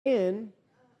in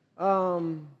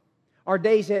are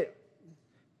days that,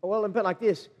 well, let me put it like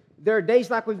this. There are days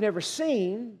like we've never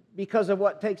seen because of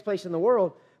what takes place in the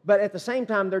world, but at the same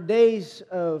time, they're days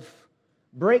of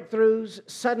breakthroughs,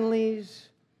 suddenlies.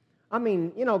 I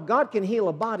mean, God can heal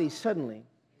a body suddenly.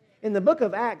 In the book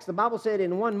of Acts, the Bible said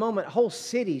in one moment, whole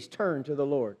cities turned to the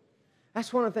Lord.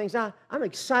 That's one of the things I'm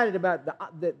excited about,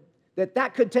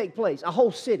 that could take place, a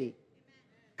whole city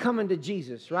coming to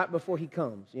Jesus right before He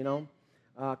comes,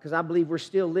 because I believe we're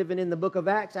still living in the book of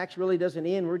Acts. Acts really doesn't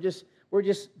end. We're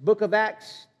just book of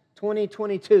Acts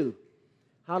 2022.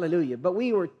 Hallelujah. But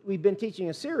we've been teaching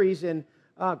a series, and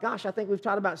I think we've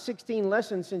taught about 16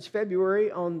 lessons since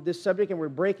February on this subject, and we're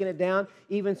breaking it down,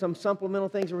 even some supplemental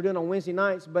things we're doing on Wednesday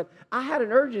nights. But I had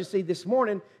an urgency this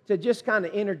morning to just kind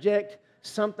of interject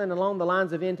something along the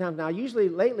lines of end times. Now, usually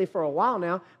lately for a while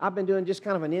now, I've been doing just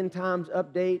kind of an end times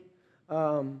update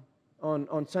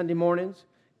on Sunday mornings.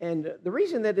 And the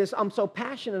reason that I'm so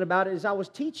passionate about it is I was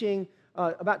teaching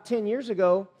about 10 years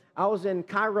ago. I was in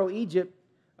Cairo, Egypt.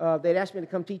 They'd asked me to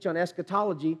come teach on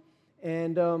eschatology.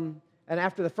 And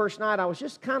after the first night, I was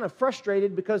just kind of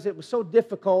frustrated because it was so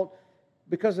difficult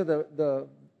because of the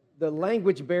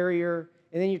language barrier.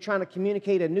 And then you're trying to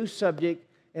communicate a new subject.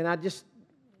 And I just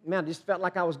felt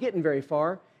like I was getting very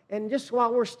far. And just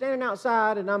while we're standing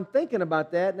outside and I'm thinking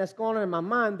about that, and that's going on in my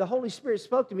mind, the Holy Spirit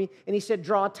spoke to me and He said,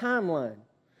 draw a timeline.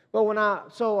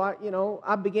 Well,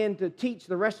 I began to teach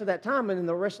the rest of that time, and in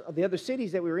the rest of the other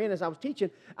cities that we were in as I was teaching,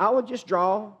 I would just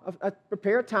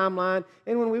prepare a timeline,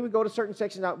 and when we would go to certain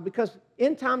sections, because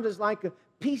end times is like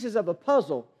pieces of a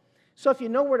puzzle. So if you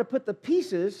know where to put the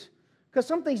pieces, because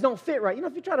some things don't fit right.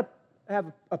 If you try to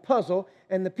have a puzzle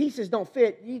and the pieces don't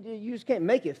fit, you just can't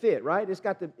make it fit, right? It's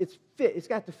got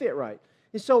to fit right.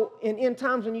 And so in end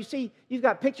times, when you've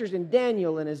got pictures in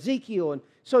Daniel and Ezekiel, and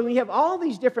so you have all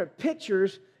these different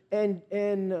pictures. And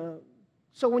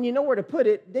so when you know where to put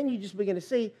it, then you just begin to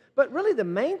see. But really the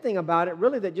main thing about it,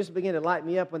 really that just began to light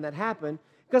me up when that happened,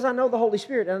 because I know the Holy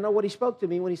Spirit, and I know what He spoke to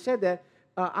me when He said that,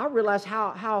 I realized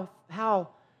how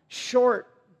short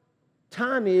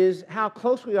time is, how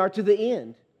close we are to the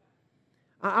end.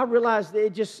 I realized that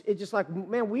it just like,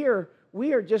 man, we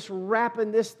are just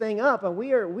wrapping this thing up, and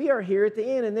we are here at the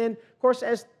end. And then, of course,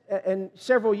 and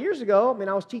several years ago,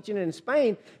 I was teaching in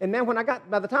Spain, and man,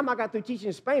 by the time I got through teaching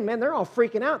in Spain, man, they're all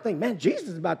freaking out, thinking, man, Jesus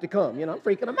is about to come. I'm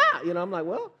freaking them out. I'm like,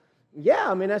 well,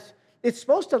 yeah, it's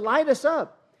supposed to light us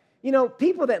up.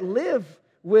 People that live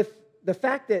with the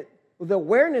fact that the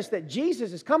awareness that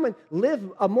Jesus is coming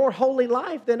live a more holy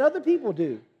life than other people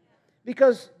do.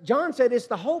 Because John said it's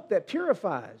the hope that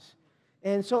purifies.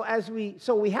 And so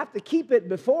we have to keep it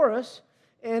before us.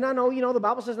 And I know, the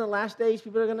Bible says in the last days,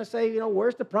 people are going to say,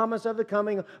 where's the promise of the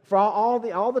coming? For all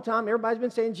the time, everybody's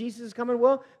been saying Jesus is coming.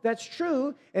 Well, that's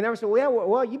true. And everyone said,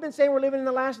 well, you've been saying we're living in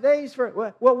the last days.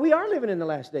 Well, we are living in the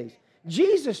last days.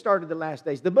 Jesus started the last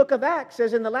days. The book of Acts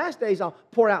says in the last days, I'll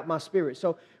pour out my Spirit.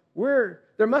 So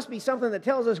there must be something that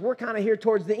tells us we're kind of here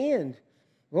towards the end.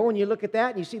 Well, when you look at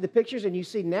that and you see the pictures and you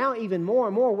see now even more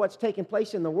and more what's taking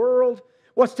place in the world,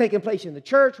 what's taking place in the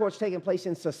church, what's taking place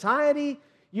in society,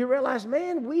 you realize,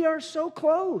 man, we are so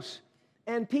close,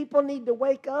 and people need to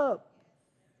wake up.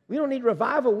 We don't need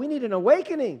revival. We need an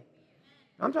awakening.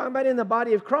 I'm talking about in the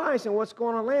body of Christ and what's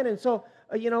going on in land. And so,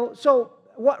 so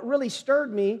what really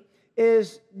stirred me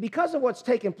is because of what's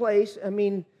taking place,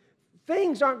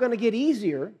 things aren't going to get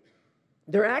easier.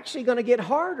 They're actually going to get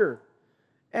harder.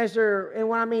 And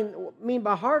what I mean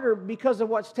by harder, because of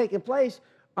what's taking place,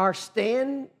 our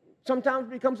stand sometimes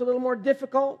becomes a little more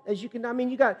difficult, as you can,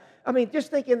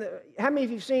 just thinking, how many of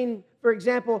you have seen, for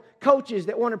example, coaches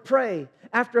that want to pray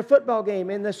after a football game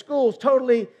and the schools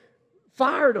totally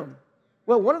fired them?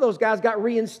 Well, one of those guys got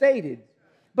reinstated.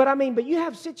 But you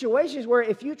have situations where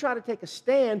if you try to take a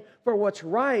stand for what's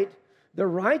right, the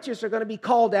righteous are going to be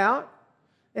called out.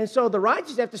 And so the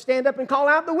righteous have to stand up and call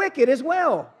out the wicked as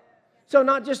well. So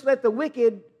not just let the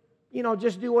wicked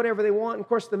just do whatever they want. And of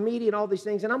course, the media and all these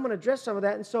things. And I'm going to address some of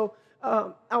that. And so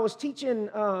I was teaching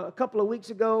a couple of weeks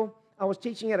ago. I was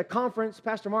teaching at a conference.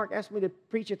 Pastor Mark asked me to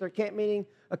preach at their camp meeting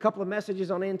a couple of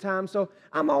messages on end time. So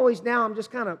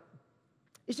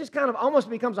it's just kind of almost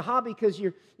becomes a hobby because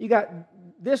you got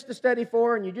this to study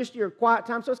for and your quiet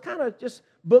time. So it's kind of just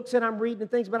books that I'm reading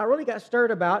and things. But I really got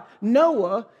stirred about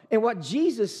Noah and what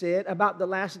Jesus said about the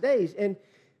last days.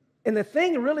 And the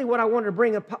thing really what I wanted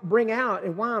to bring out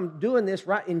and why I'm doing this,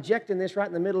 right, injecting this right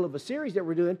in the middle of a series that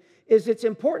we're doing, is it's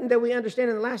important that we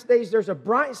understand in the last days there's a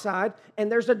bright side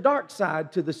and there's a dark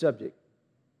side to the subject.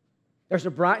 There's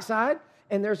a bright side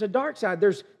and there's a dark side.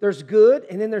 There's good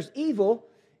and then there's evil.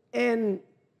 And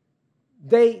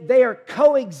They are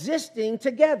coexisting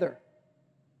together.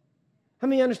 How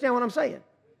many understand what I'm saying?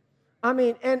 I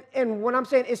mean, and what I'm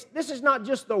saying is this is not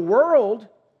just the world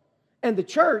and the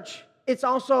church, it's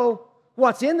also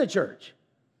what's in the church.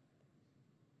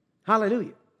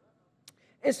 Hallelujah.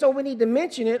 And so we need to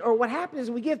mention it, or what happens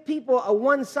is we give people a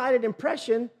one-sided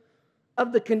impression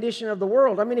of the condition of the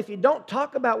world. I mean, if you don't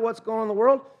talk about what's going on in the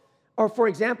world, or for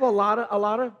example, a lot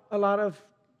of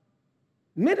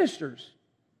ministers,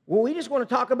 well, we just want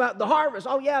to talk about the harvest.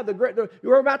 Oh yeah,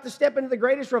 we're about to step into the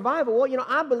greatest revival. Well, you know,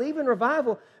 I believe in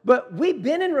revival, but we've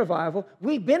been in revival.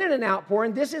 We've been in an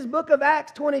outpouring. This is book of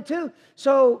Acts 22.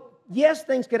 So yes,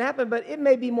 things could happen, but it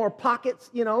may be more pockets,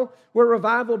 you know, where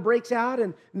revival breaks out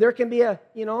and there can be an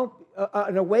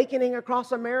awakening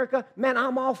across America. Man,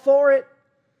 I'm all for it.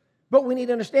 But we need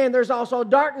to understand there's also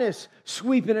darkness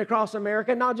sweeping across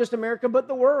America, not just America, but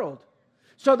the world.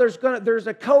 So there's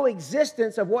a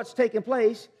coexistence of what's taking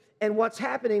place and what's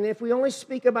happening. And if we only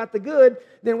speak about the good,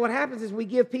 then what happens is we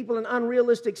give people an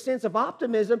unrealistic sense of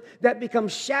optimism that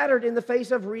becomes shattered in the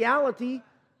face of reality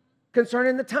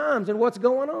concerning the times and what's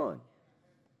going on.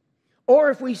 Or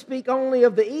if we speak only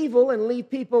of the evil and leave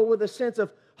people with a sense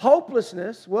of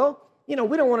hopelessness, well, you know,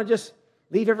 we don't want to just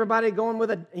leave everybody going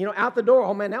with out the door.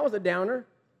 Oh man, that was a downer.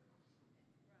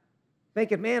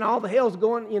 Thinking, man, all the hell's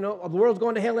going, the world's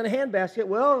going to hell in a handbasket.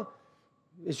 Well,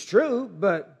 it's true,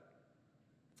 but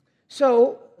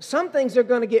so some things are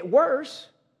going to get worse,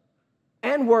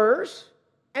 and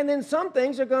then some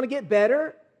things are going to get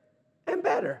better and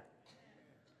better.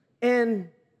 And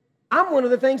I'm one of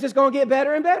the things that's going to get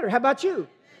better and better. How about you?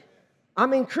 I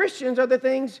mean, Christians are the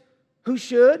things we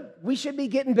should be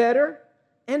getting better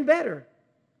and better.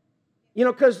 You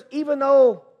know, because even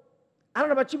though, I don't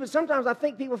know about you, but sometimes I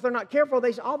think people, if they're not careful,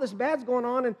 they say, all this bad's going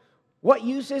on, and what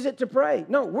use is it to pray?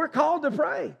 No, we're called to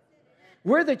pray.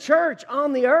 We're the church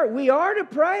on the earth. We are to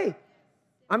pray.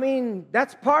 I mean,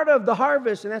 that's part of the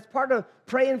harvest, and that's part of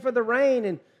praying for the rain.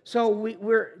 And so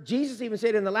Jesus even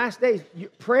said in the last days,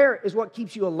 prayer is what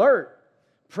keeps you alert.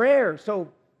 Prayer. So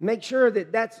make sure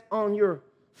that that's on your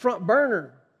front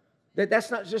burner. That's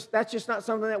just not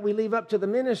something that we leave up to the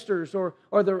ministers or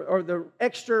the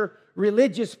extra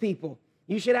religious people.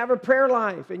 You should have a prayer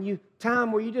life and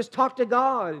time where you just talk to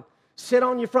God. Sit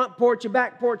on your front porch, your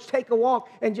back porch, take a walk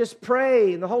and just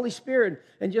pray in the Holy Spirit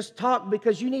and just talk,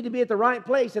 because you need to be at the right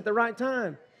place at the right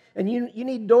time. And you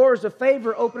need doors of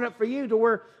favor open up for you to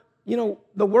where,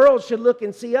 the world should look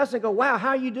and see us and go, wow, how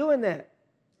are you doing that?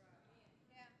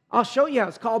 I'll show you how.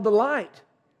 It's called the light.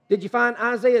 Did you find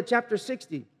Isaiah chapter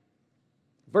 60?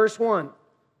 Verse 1,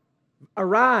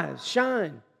 arise,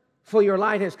 shine, for your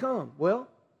light has come. Well,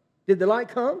 did the light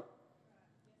come?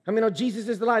 I mean, Jesus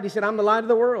is the light. He said, I'm the light of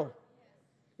the world.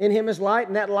 In him is light,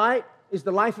 and that light is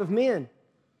the life of men.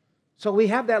 So we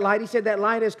have that light. He said that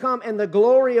light has come, and the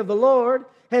glory of the Lord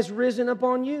has risen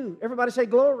upon you. Everybody say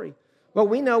glory. Well,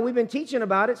 we know, we've been teaching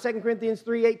about it. 2 Corinthians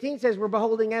 3:18 says we're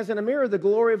beholding as in a mirror the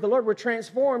glory of the Lord. We're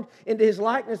transformed into his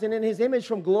likeness and in his image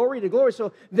from glory to glory.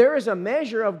 So there is a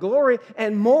measure of glory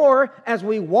and more as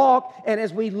we walk and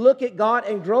as we look at God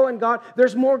and grow in God.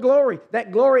 There's more glory.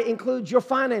 That glory includes your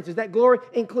finances. That glory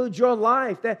includes your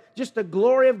life. That just the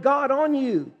glory of God on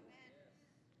you.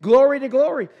 Glory to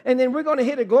glory. And then we're going to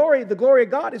hit a glory. The glory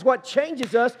of God is what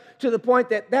changes us to the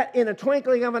point that in a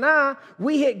twinkling of an eye,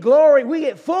 we hit glory. We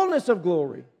get fullness of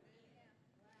glory.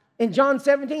 In John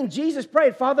 17, Jesus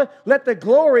prayed, Father, let the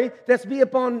glory that's been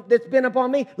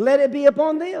upon me, let it be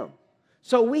upon them.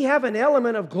 So we have an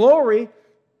element of glory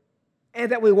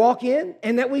and that we walk in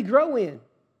and that we grow in.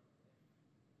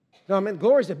 So,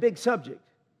 glory is a big subject.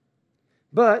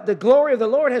 But the glory of the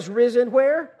Lord has risen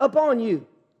where? Upon you.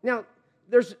 Now,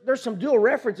 there's some dual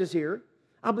references here.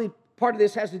 I believe part of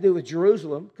this has to do with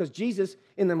Jerusalem, because Jesus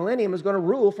in the millennium is going to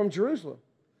rule from Jerusalem.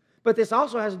 But this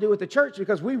also has to do with the church,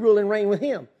 because we rule and reign with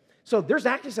him. So there's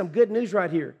actually some good news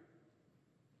right here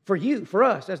for you, for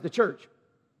us as the church.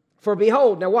 For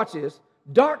behold, now watch this,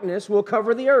 darkness will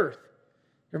cover the earth.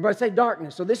 Everybody say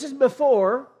darkness. So this is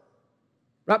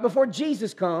right before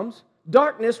Jesus comes,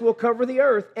 darkness will cover the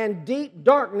earth, and deep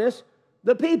darkness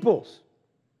the peoples.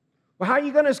 Well, how are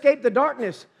you going to escape the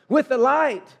darkness? With the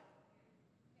light.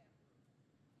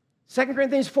 2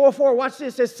 Corinthians 4:4, watch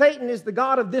this. It says, Satan is the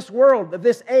god of this world, of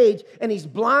this age, and he's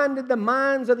blinded the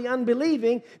minds of the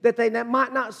unbelieving that they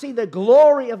might not see the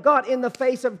glory of God in the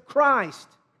face of Christ.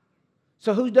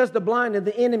 So who does the blinding?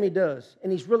 The enemy does.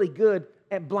 And he's really good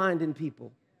at blinding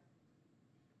people.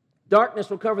 Darkness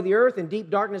will cover the earth and deep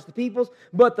darkness the peoples,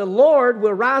 but the Lord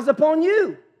will rise upon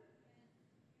you.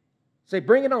 Say,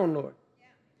 bring it on, Lord.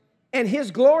 And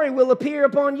his glory will appear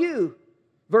upon you.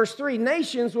 Verse 3,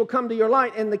 nations will come to your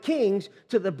light and the kings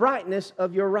to the brightness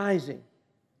of your rising.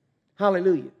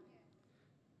 Hallelujah.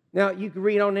 Now, you can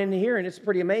read on in here, and it's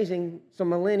pretty amazing, some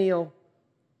millennial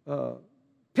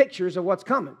pictures of what's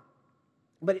coming.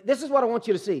 But this is what I want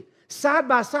you to see. Side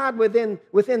by side within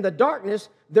the darkness,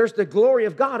 there's the glory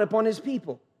of God upon his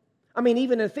people. I mean,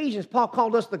 even in Ephesians, Paul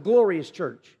called us the glorious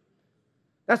church.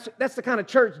 That's the kind of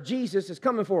church Jesus is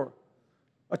coming for.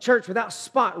 A church without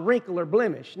spot, wrinkle, or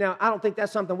blemish. Now, I don't think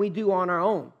that's something we do on our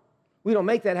own. We don't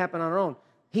make that happen on our own.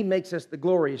 He makes us the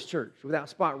glorious church without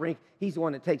spot, wrinkle. He's the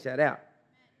one that takes that out.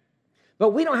 But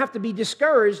we don't have to be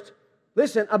discouraged,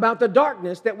 listen, about the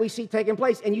darkness that we see taking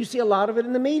place. And you see a lot of it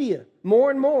in the media,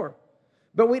 more and more.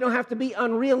 But we don't have to be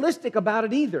unrealistic about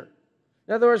it either.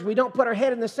 In other words, we don't put our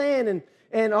head in the sand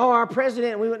and our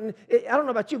president, we wouldn't. I don't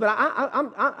know about you, but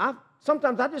I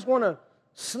sometimes I just want to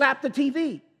slap the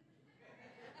TV.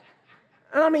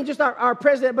 And I mean just our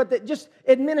president, but just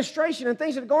administration and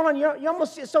things that are going on. You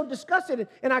almost get so disgusted.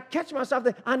 And I catch myself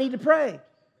that I need to pray.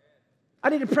 I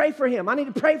need to pray for him. I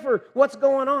need to pray for what's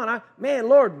going on. Man,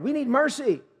 Lord, we need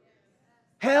mercy.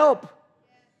 Help.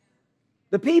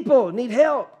 The people need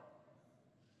help.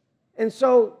 And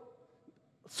so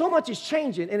much is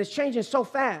changing, and it's changing so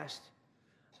fast.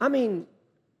 I mean,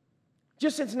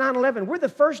 just since 9/11, we're the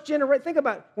first generation. Think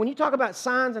about when you talk about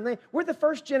signs and things, we're the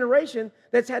first generation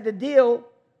that's had to deal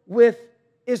with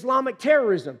Islamic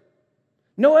terrorism.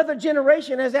 No other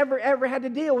generation has ever had to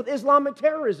deal with Islamic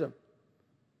terrorism.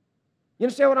 You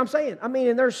understand what I'm saying? I mean,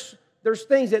 and there's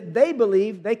things that they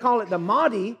believe, they call it the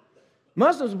Mahdi.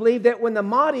 Muslims believe that when the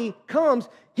Mahdi comes,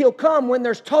 he'll come when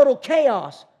there's total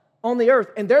chaos on the earth,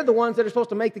 and they're the ones that are supposed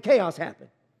to make the chaos happen.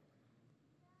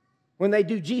 When they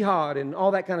do jihad and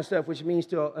all that kind of stuff, which means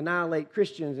to annihilate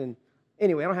Christians. And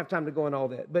anyway, I don't have time to go into all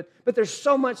that. But there's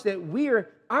so much that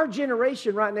our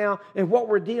generation right now and what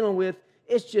we're dealing with,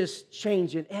 it's just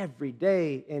changing every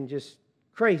day and just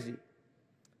crazy.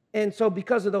 And so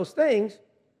because of those things,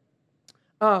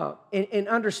 in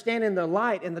understanding the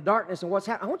light and the darkness and what's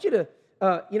happening, I want you to,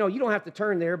 you don't have to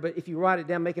turn there, but if you write it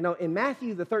down, make a note. In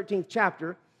Matthew, the 13th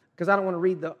chapter, because I don't want to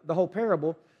read the whole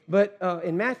parable, but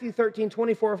in Matthew 13,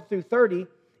 24 through 30,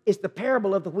 it's the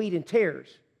parable of the wheat and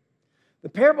tares. The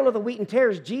parable of the wheat and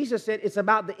tares, Jesus said it's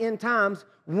about the end times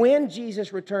when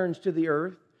Jesus returns to the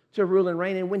earth to rule and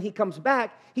reign. And when he comes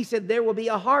back, he said there will be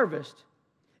a harvest.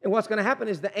 And what's going to happen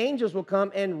is the angels will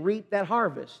come and reap that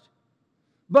harvest.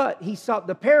 But he saw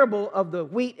the parable of the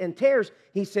wheat and tares.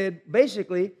 He said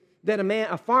basically that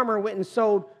a farmer went and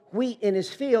sowed wheat in his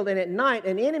field, and at night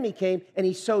an enemy came and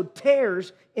he sowed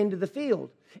tares into the field.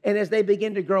 And as they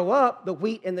begin to grow up, the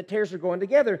wheat and the tares are going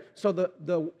together. So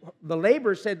the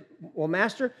laborer said, well,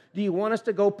 master, do you want us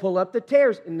to go pull up the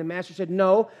tares? And the master said,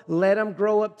 no, let them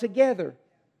grow up together,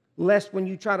 lest when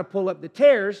you try to pull up the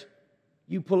tares,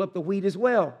 you pull up the wheat as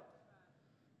well.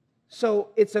 So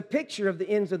it's a picture of the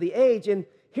ends of the age. And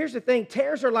here's the thing,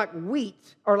 tares are like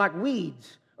wheat, or like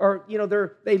weeds. Or,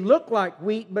 they look like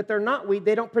wheat, but they're not wheat.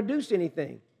 They don't produce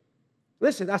anything.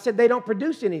 Listen, I said they don't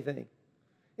produce anything.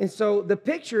 And so the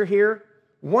picture here,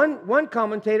 one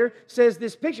commentator says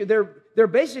this picture, they're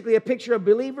basically a picture of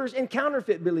believers and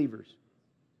counterfeit believers.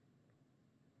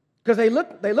 Because they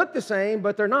look the same,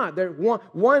 but they're not.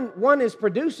 One is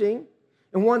producing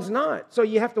and one's not. So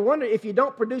you have to wonder, if you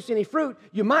don't produce any fruit,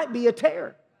 you might be a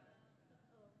tare.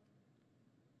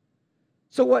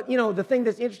 So the thing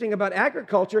that's interesting about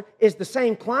agriculture is the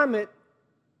same climate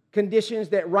conditions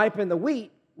that ripen the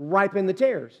wheat, ripen the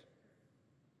tares.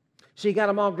 So you got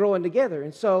them all growing together.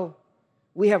 And so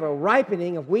we have a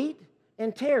ripening of wheat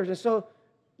and tares. And so,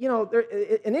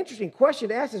 an interesting question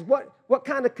to ask is what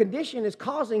kind of condition is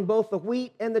causing both the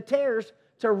wheat and the tares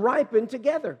to ripen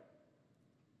together?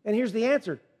 And here's the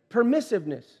answer: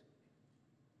 permissiveness.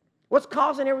 What's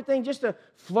causing everything just to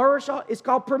flourish? It's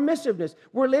called permissiveness.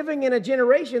 We're living in a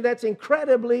generation that's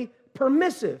incredibly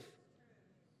permissive.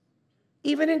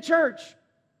 Even in church,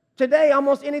 today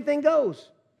almost anything goes.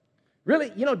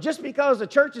 Really, just because a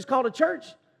church is called a church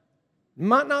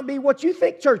might not be what you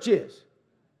think church is.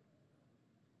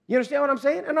 You understand what I'm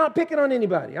saying? I'm not picking on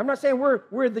anybody. I'm not saying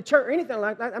we're the church or anything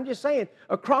like that. I'm just saying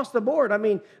across the board. I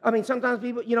mean, sometimes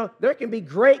people, there can be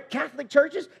great Catholic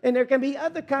churches and there can be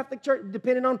other Catholic churches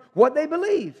depending on what they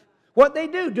believe, what they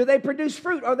do. Do they produce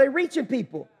fruit? Are they reaching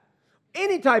people?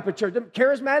 Any type of church,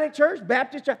 charismatic church,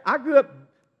 Baptist church. I grew up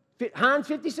Heinz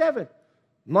 57.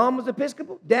 Mom was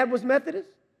Episcopal. Dad was Methodist.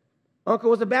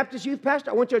 Uncle was a Baptist youth pastor.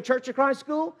 I went to a Church of Christ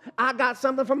school. I got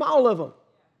something from all of them.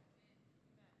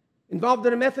 Involved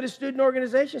in a Methodist student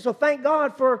organization. So thank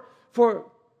God for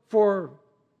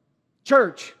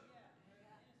church.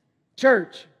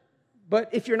 Church. But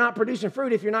if you're not producing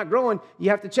fruit, if you're not growing,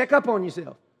 you have to check up on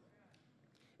yourself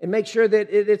and make sure that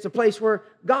it's a place where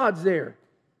God's there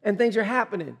and things are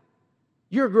happening.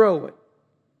 You're growing.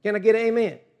 Can I get an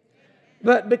amen?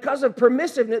 But because of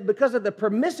permissiveness, because of the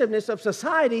permissiveness of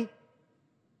society,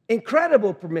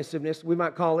 incredible permissiveness, we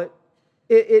might call it,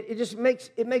 it just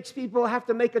makes people have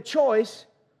to make a choice.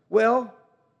 Well,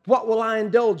 what will I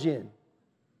indulge in?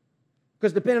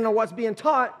 Because depending on what's being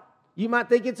taught, you might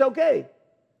think it's okay.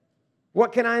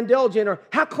 What can I indulge in? Or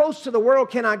how close to the world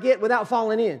can I get without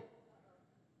falling in?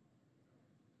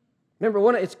 Remember,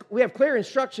 we have clear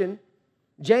instruction.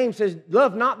 James says,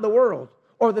 love not the world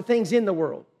or the things in the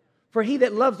world. For he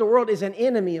that loves the world is an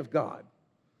enemy of God.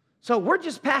 So we're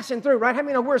just passing through, right? I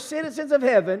mean, we're citizens of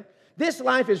heaven. This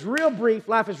life is real brief.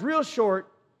 Life is real short.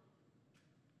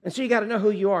 And so you got to know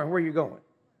who you are and where you're going.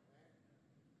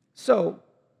 So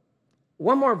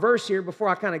one more verse here before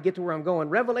I kind of get to where I'm going.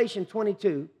 Revelation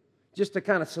 22, just to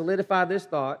kind of solidify this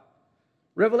thought.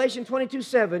 Revelation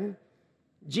 22:7,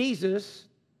 Jesus,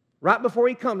 right before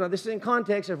he comes, now this is in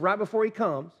context of right before he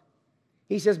comes,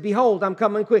 he says, behold, I'm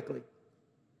coming quickly.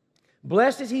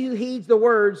 Blessed is he who heeds the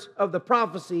words of the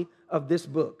prophecy of this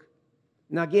book.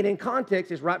 Now again, in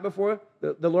context, it's right before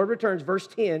the Lord returns, verse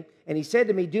 10, and he said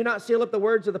to me, do not seal up the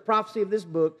words of the prophecy of this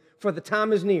book, for the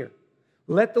time is near.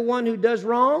 Let the one who does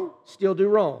wrong still do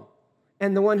wrong,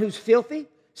 and the one who's filthy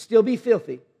still be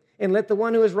filthy, and let the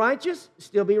one who is righteous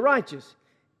still be righteous,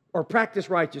 or practice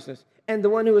righteousness, and the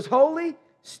one who is holy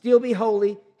still be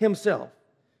holy himself.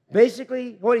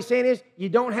 Basically, what he's saying is, you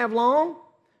don't have long,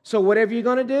 so whatever you're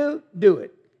going to do, do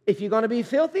it. If you're going to be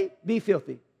filthy, be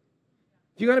filthy.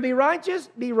 If you're going to be righteous,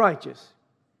 be righteous.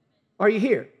 Are you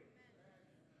here?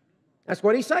 That's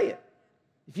what he's saying.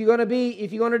 If you're going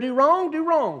to do wrong, do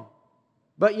wrong.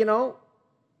 But you don't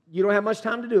have much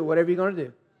time to do it, whatever you're going to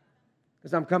do.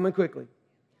 Because I'm coming quickly.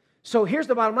 So here's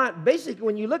the bottom line. Basically,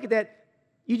 when you look at that,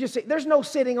 you just say, there's no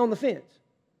sitting on the fence.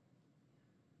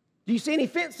 Do you see any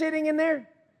fence sitting in there?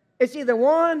 It's either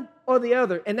one or the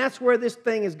other. And that's where this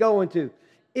thing is going to.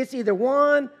 It's either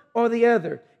one or the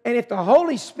other. And if the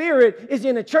Holy Spirit is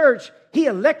in a church, he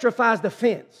electrifies the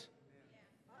fence.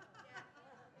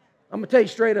 I'm going to tell you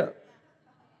straight up.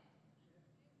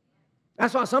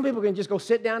 That's why some people can just go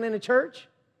sit down in a church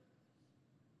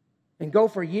and go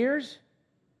for years,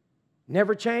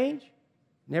 never change,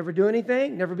 never do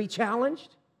anything, never be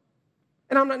challenged.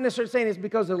 And I'm not necessarily saying it's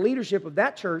because of the leadership of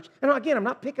that church. And again, I'm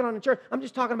not picking on the church. I'm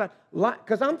just talking about,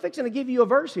 because I'm fixing to give you a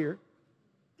verse here.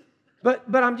 But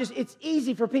it's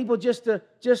easy for people just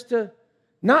to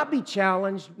not be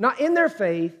challenged, not in their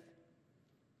faith,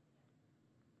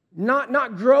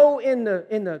 not grow in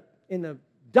the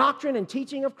doctrine and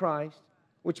teaching of Christ,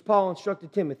 which Paul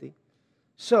instructed Timothy.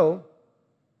 So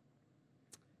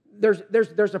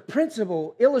there's a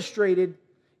principle illustrated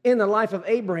in the life of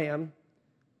Abraham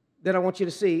that I want you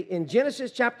to see in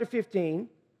Genesis chapter 15.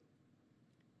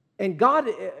 And God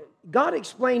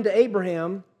explained to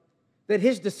Abraham that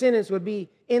his descendants would be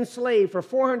enslaved for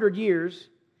 400 years,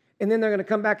 and then they're going to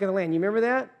come back in the land. You remember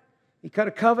that? He cut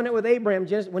a covenant with Abraham.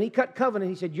 When he cut covenant,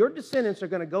 he said, your descendants are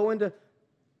going to go into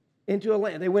a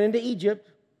land. They went into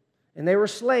Egypt, and they were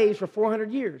slaves for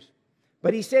 400 years.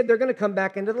 But he said they're going to come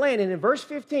back into the land. And in verse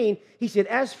 15, he said,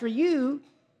 as for you,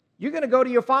 you're going to go to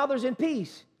your fathers in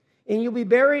peace, and you'll be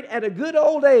buried at a good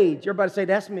old age. Everybody say,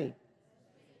 that's me.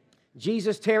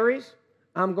 Jesus tarries.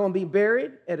 I'm going to be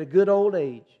buried at a good old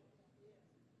age.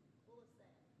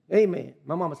 Amen.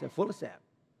 My mama said, full of sap.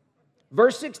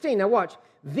 Verse 16, now watch.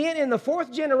 Then in the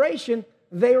fourth generation,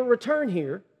 they will return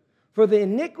here, for the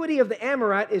iniquity of the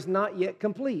Amorite is not yet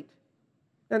complete.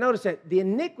 Now notice that, the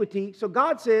iniquity, so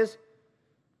God says,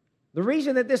 the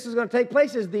reason that this is going to take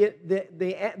place is the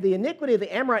iniquity of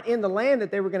the Amorite in the land that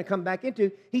they were going to come back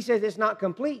into, he says it's not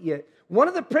complete yet. One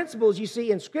of the principles you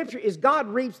see in Scripture is God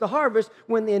reaps the harvest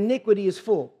when the iniquity is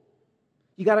full.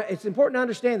 It's important to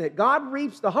understand that God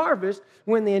reaps the harvest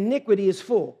when the iniquity is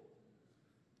full.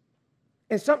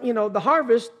 And the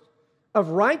harvest of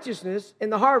righteousness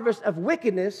and the harvest of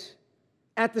wickedness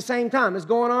at the same time is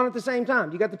going on at the same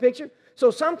time. You got the picture?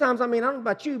 So sometimes, I don't know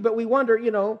about you, but we wonder,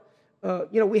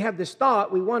 we have this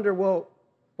thought. We wonder, well,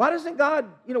 why doesn't God,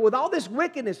 with all this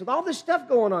wickedness, with all this stuff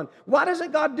going on, why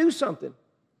doesn't God do something?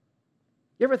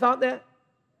 You ever thought that?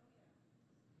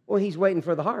 Well, he's waiting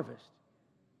for the harvest.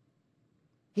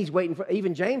 He's waiting for,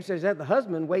 even James says that the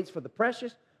husband waits for the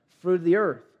precious fruit of the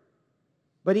earth.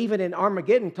 But even in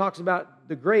Armageddon talks about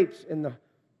the grapes and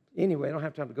anyway, I don't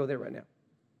have time to go there right now.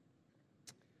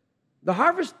 The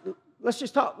harvest, let's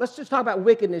just talk about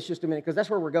wickedness just a minute, because that's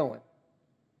where we're going.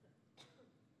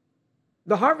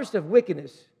 The harvest of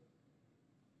wickedness,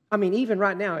 I mean, even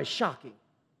right now, is shocking.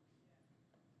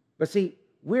 But see,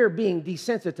 we're being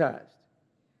desensitized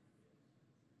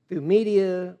through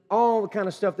media, all the kind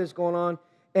of stuff that's going on.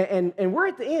 And we're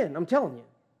at the end, I'm telling you.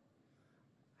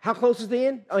 How close is the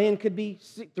end? The end could be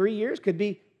 3 years, could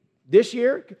be this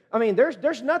year. I mean,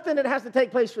 there's nothing that has to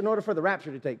take place in order for the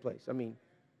rapture to take place. I mean,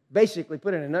 basically,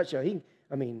 put it in a nutshell.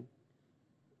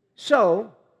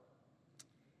 So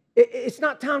it's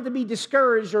not time to be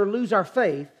discouraged or lose our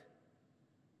faith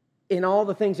in all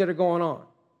the things that are going on.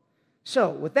 So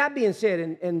with that being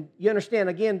said, and you understand,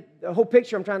 again, the whole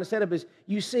picture I'm trying to set up is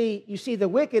you see the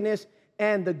wickedness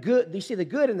and the good, you see the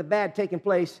good and the bad taking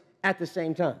place at the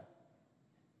same time.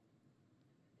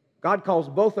 God calls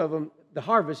both of them the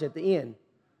harvest at the end,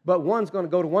 but one's going to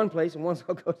go to one place and one's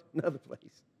going to go to another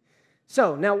place.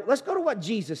 So now let's go to what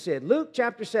Jesus said. Luke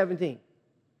chapter 17.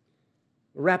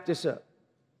 We'll wrap this up.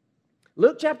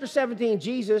 Luke chapter 17,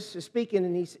 Jesus is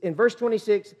speaking in verse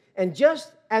 26, and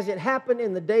just as it happened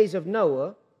in the days of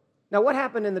Noah. Now, what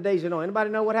happened in the days of Noah? Anybody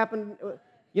know what happened?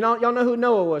 Y'all know who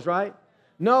Noah was, right?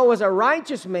 Noah was a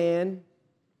righteous man,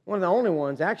 one of the only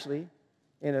ones, actually,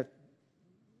 in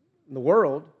the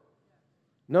world.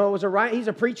 Noah was he's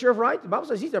a preacher of righteousness. The Bible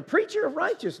says he's a preacher of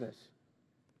righteousness.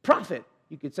 Prophet,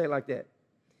 you could say like that.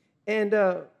 And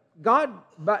God,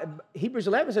 Hebrews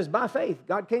 11 says, by faith,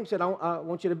 God came and said, I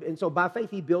want you to, and so by faith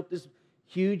he built this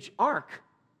huge ark.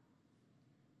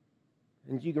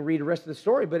 And you can read the rest of the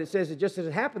story, but it says it just as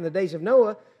it happened in the days of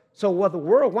Noah. So the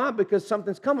world, why? Because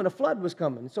something's coming, a flood was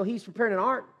coming. So he's preparing an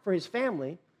ark for his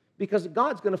family because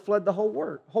God's going to flood the whole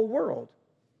world.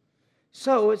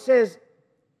 So it says,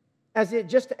 as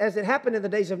it happened in the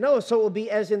days of Noah, so it will be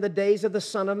as in the days of the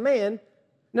Son of Man.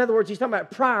 In other words, he's talking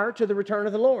about prior to the return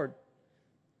of the Lord.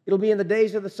 It'll be in the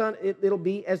days of the Son. It'll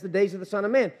be as the days of the Son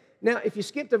of Man. Now, if you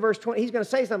skip to verse 20, he's going to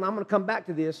say something. I'm going to come back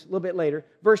to this a little bit later.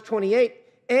 Verse 28,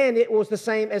 and it was the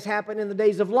same as happened in the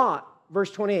days of Lot.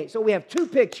 Verse 28. So we have two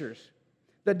pictures.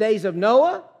 The days of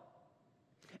Noah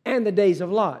and the days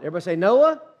of Lot. Everybody say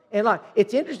Noah and Lot.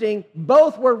 It's interesting.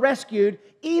 Both were rescued,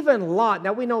 even Lot.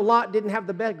 Now, we know Lot didn't have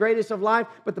the greatest of life,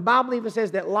 but the Bible even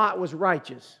says that Lot was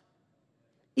righteous.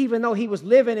 Even though he was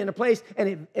living in a place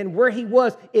and where he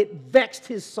was, it vexed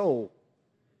his soul.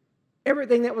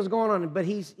 Everything that was going on, but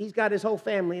he's got his whole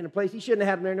family in a place he shouldn't have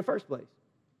had them there in the first place.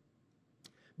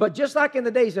 But just like in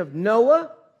the days of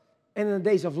Noah and in the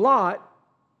days of Lot,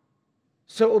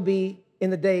 so it will be in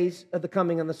the days of the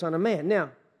coming of the Son of Man. Now,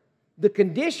 the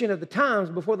condition of the times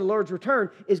before the Lord's return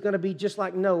is going to be just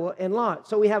like Noah and Lot.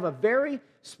 So we have a very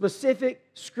specific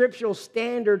scriptural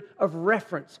standard of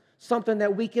reference, something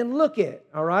that we can look at,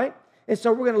 all right? And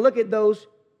so we're going to look at those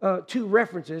two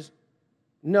references,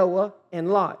 Noah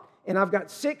and Lot. And I've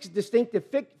got 6 distinctive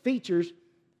features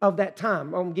of that time.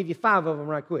 I'm going to give you 5 of them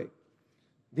right quick.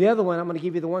 The other one, I'm going to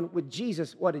give you the one with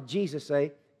Jesus. What did Jesus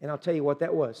say? And I'll tell you what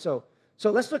that was. So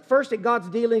let's look first at God's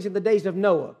dealings in the days of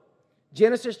Noah.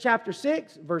 Genesis chapter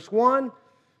 6, verse 1.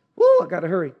 I got to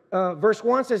hurry. Verse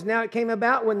 1 says, now it came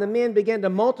about when the men began to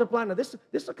multiply. Now this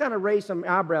will kind of raise some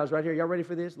eyebrows right here. Y'all ready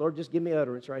for this? Lord, just give me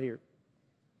utterance right here.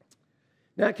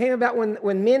 Now it came about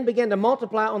when men began to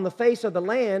multiply on the face of the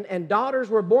land, and daughters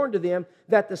were born to them,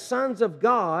 that the sons of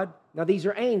God, now these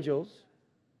are angels,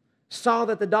 saw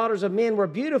that the daughters of men were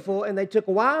beautiful, and they took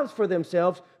wives for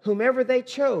themselves, whomever they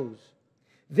chose.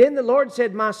 Then the Lord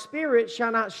said, my spirit shall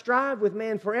not strive with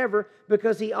man forever,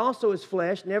 because he also is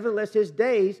flesh. Nevertheless, his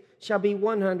days shall be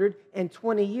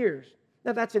 120 years.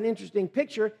 Now, that's an interesting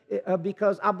picture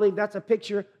because I believe that's a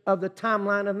picture of the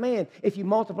timeline of man. If you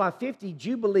multiply 50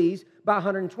 jubilees by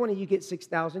 120, you get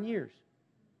 6,000 years.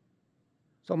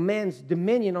 So man's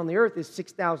dominion on the earth is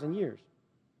 6,000 years.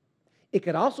 It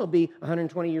could also be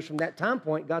 120 years from that time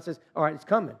point. God says, all right, it's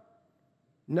coming.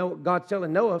 God's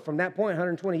telling Noah from that point,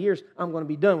 120 years, I'm going to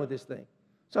be done with this thing.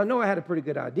 So Noah had a pretty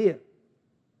good idea.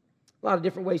 A lot of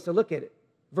different ways to look at it.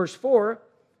 Verse 4,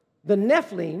 the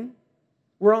Nephilim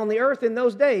were on the earth in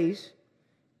those days,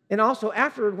 and also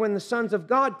afterward when the sons of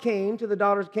God came into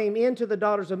the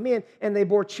daughters of men, and they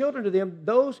bore children to them.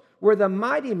 Those were the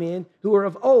mighty men who were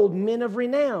of old, men of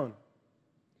renown.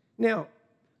 Now,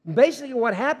 basically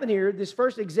what happened here, this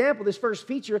first example, this first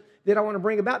feature that I want to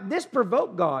bring about, this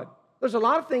provoked God. There's a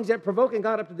lot of things that provoking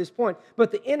God up to this point,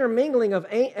 but the intermingling of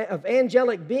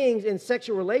angelic beings in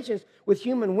sexual relations with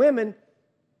human women,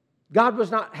 God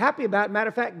was not happy about it. Matter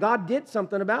of fact, God did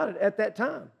something about it at that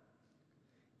time.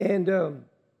 And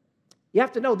you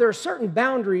have to know there are certain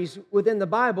boundaries within the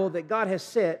Bible that God has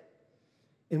set,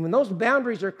 and when those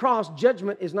boundaries are crossed,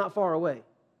 judgment is not far away.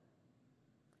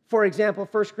 For example,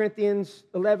 1 Corinthians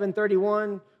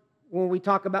 11:31, when we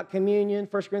talk about communion,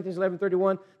 1 Corinthians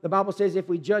 11:31, the Bible says if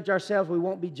we judge ourselves, we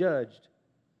won't be judged.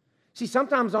 See,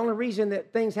 sometimes the only reason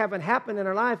that things haven't happened in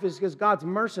our life is because God's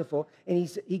merciful and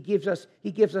He gives us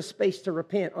space to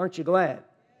repent. Aren't you glad?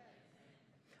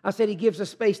 I said He gives us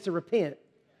space to repent.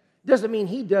 Doesn't mean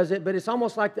He does it, but it's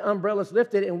almost like the umbrella's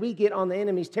lifted and we get on the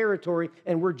enemy's territory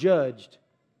and we're judged.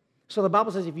 So the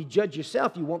Bible says if you judge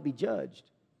yourself, you won't be judged.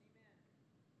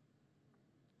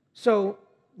 So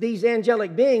these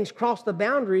angelic beings crossed the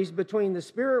boundaries between the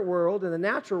spirit world and the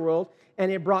natural world,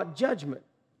 and it brought judgment.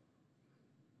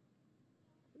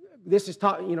 This is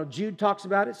Jude talks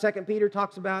about it. 2 Peter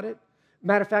talks about it.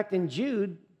 Matter of fact, in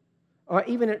Jude, or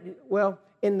even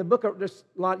in the book of, there's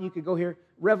a lot you could go here.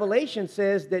 Revelation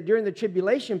says that during the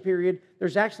tribulation period,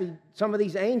 there's actually some of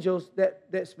these angels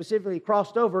that specifically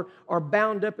crossed over are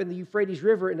bound up in the Euphrates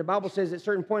River, and the Bible says at a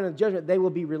certain point of the judgment they will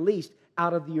be released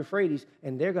out of the Euphrates,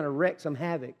 and they're going to wreak some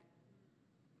havoc.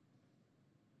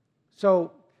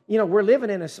 So, we're living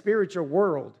in a spiritual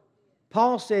world.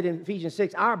 Paul said in Ephesians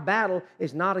 6, our battle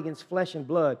is not against flesh and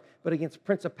blood, but against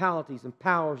principalities and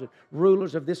powers and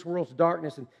rulers of this world's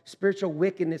darkness and spiritual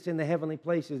wickedness in the heavenly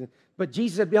places. But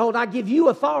Jesus said, behold, I give you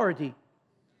authority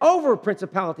over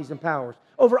principalities and powers,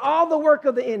 over all the work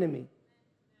of the enemy.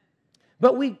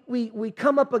 But we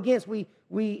come up against, we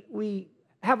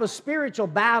have a spiritual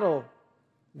battle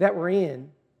that we're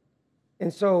in.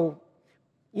 And so,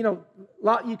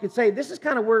 you could say this is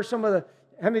kind of where some of the,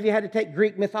 how many of you had to take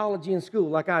Greek mythology in school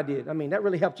like I did? I mean, that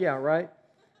really helped you out, right?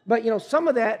 But, some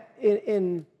of that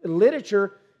in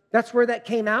literature, that's where that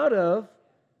came out of.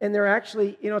 And they're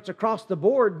actually, it's across the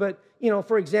board. But,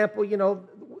 for example,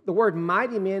 the word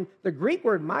mighty men, the Greek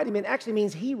word mighty men actually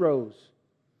means heroes.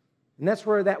 And that's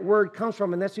where that word comes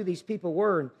from, and that's who these people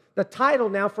were. And the title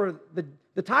now for,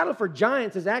 the title for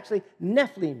giants is actually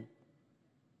Nephilim.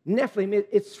 Nephilim,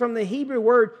 it's from the Hebrew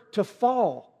word to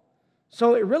fall.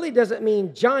 So it really doesn't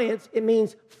mean giants, it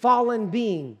means fallen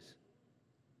beings.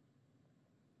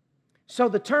 So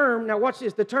the term, now watch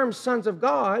this, the term sons of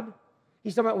God,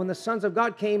 he's talking about when the sons of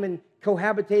God came and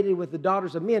cohabitated with the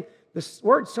daughters of men. The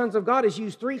word sons of God is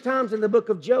used 3 times in the book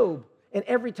of Job, and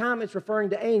every time it's referring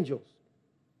to angels.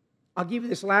 I'll give you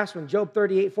this last one, Job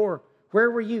 38:4.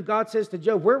 Where were you? God says to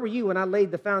Job, where were you when I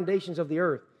laid the foundations of the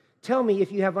earth? Tell me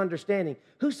if you have understanding.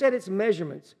 Who set its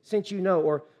measurements, since you know?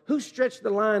 Or who stretched the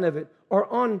line of it? Or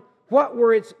on what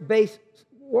were its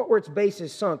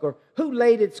bases sunk? Or who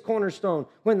laid its cornerstone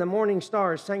when the morning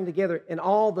stars sang together and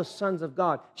all the sons of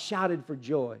God shouted for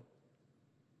joy?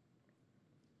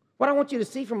 What I want you to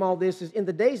see from all this is in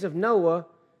the days of Noah,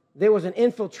 there was an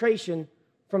infiltration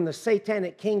from the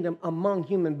satanic kingdom among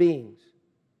human beings.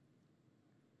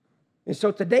 And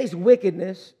so today's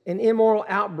wickedness and immoral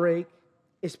outbreak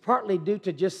is partly due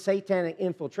to just satanic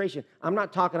infiltration. I'm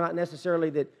not talking about necessarily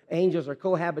that angels are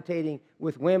cohabitating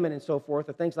with women and so forth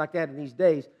or things like that in these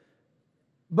days.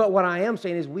 But what I am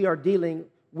saying is we are dealing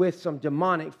with some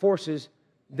demonic forces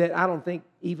that I don't think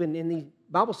even in the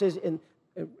Bible says in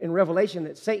Revelation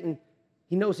that Satan,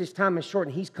 he knows his time is short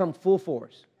and he's come full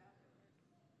force.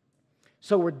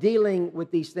 So we're dealing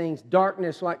with these things.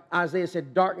 Darkness, like Isaiah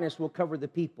said, darkness will cover the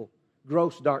people.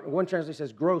 Gross darkness. One translation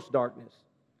says gross darkness.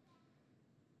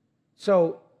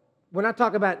 So when I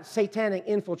talk about satanic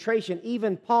infiltration,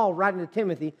 even Paul writing to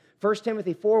Timothy, 1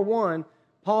 Timothy 4:1,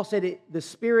 Paul said the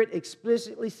Spirit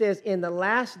explicitly says, in the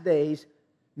last days,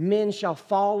 men shall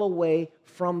fall away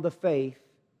from the faith,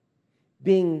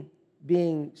 being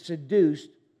seduced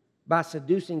by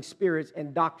seducing spirits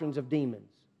and doctrines of demons.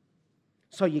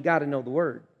 So you got to know the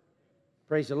Word.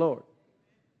 Praise the Lord.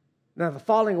 Now, the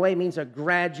falling away means a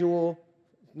gradual,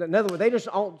 in other words, they just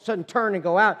all of a sudden turn and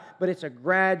go out, but it's a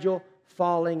gradual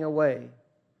falling away.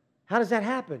 How does that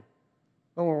happen?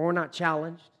 Well, we're not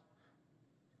challenged.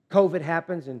 COVID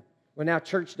happens, and now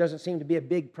church doesn't seem to be a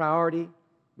big priority.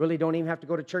 Really don't even have to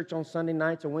go to church on Sunday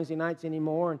nights or Wednesday nights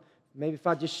anymore. And maybe if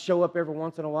I just show up every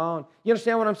once in a while. And you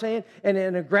understand what I'm saying?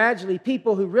 And gradually,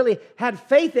 people who really had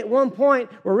faith at one point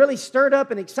were really stirred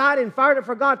up and excited and fired up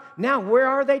for God. Now, where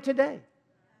are they today?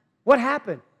 What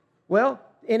happened? Well,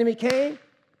 the enemy came,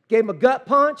 gave them a gut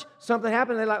punch, something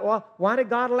happened, they're like, well, why did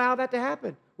God allow that to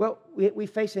happen? Well, we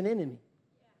face an enemy.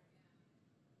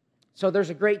 So there's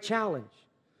a great challenge.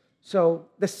 So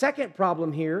the second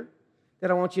problem here that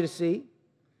I want you to see,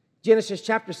 Genesis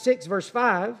chapter 6, verse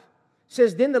 5,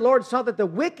 says, then the Lord saw that the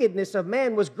wickedness of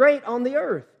man was great on the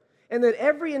earth, and that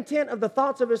every intent of the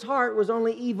thoughts of his heart was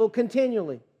only evil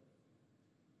continually.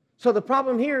 So the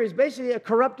problem here is basically a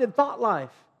corrupted thought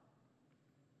life.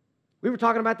 We were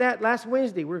talking about that last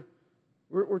Wednesday.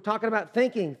 We're talking about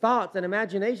thinking, thoughts, and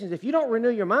imaginations. If you don't renew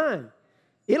your mind,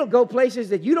 it'll go places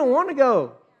that you don't want to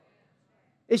go.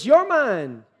 It's your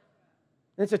mind.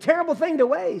 And it's a terrible thing to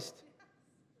waste.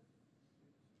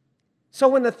 So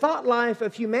when the thought life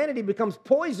of humanity becomes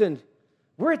poisoned,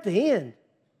 we're at the end.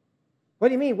 What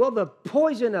do you mean? Well, the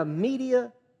poison of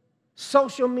media,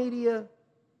 social media,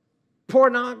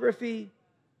 pornography,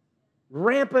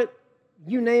 rampant,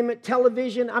 you name it,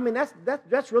 television. I mean,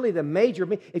 that's really the major.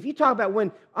 If you talk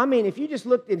about if you just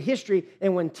looked in history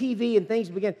and when TV and things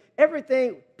began,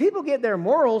 everything, people get their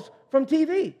morals from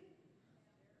TV.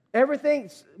 Everything,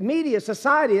 media,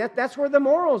 society, that's where the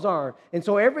morals are. And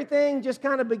so everything just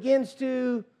kind of begins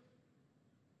to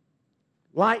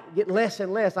get less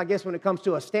and less, I guess, when it comes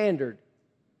to a standard.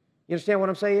 You understand what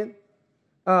I'm saying?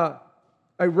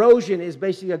 Erosion is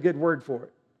basically a good word for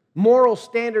it. Moral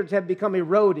standards have become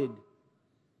eroded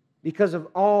because of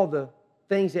all the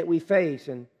things that we face.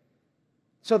 And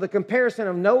so the comparison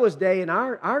of Noah's day and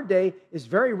our day is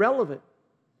very relevant.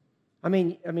 I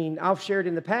mean, I've shared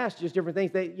in the past just different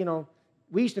things.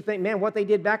 We used to think, man, what they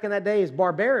did back in that day is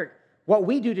barbaric. What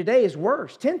we do today is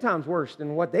worse, 10 times worse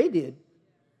than what they did.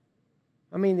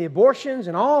 I mean, the abortions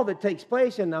and all that takes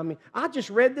place. And I mean, I just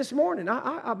read this morning.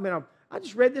 I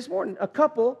just read this morning. A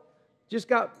couple just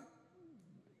got,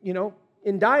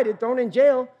 indicted, thrown in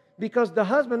jail because the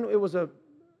husband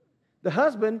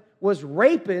was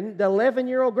raping the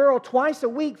 11-year-old girl twice a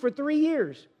week for 3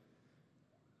 years.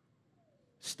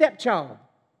 Stepchild.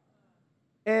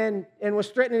 And was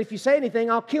threatening, if you say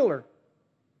anything, I'll kill her.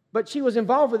 But she was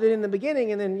involved with it in the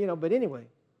beginning, and then, but anyway.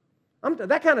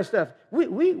 That kind of stuff.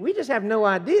 We just have no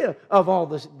idea of all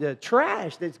the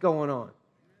trash that's going on.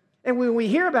 And when we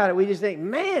hear about it, we just think,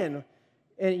 man,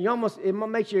 and it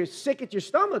makes you sick at your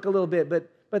stomach a little bit, but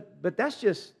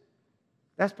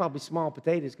that's probably small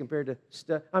potatoes compared to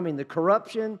stuff. I mean, the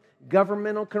corruption,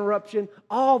 governmental corruption,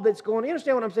 all that's going on. You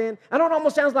understand what I'm saying? I know it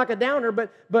almost sounds like a downer,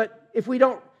 but if we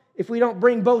don't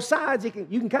bring both sides, you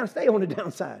can kind of stay on the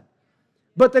downside.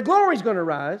 But the glory's going to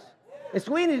rise. And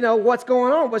so we need to know what's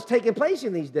going on, what's taking place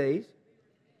in these days.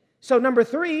 So number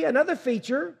 3, another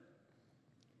feature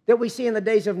that we see in the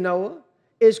days of Noah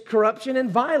is corruption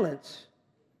and violence.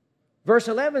 Verse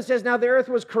 11 says, now the earth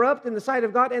was corrupt in the sight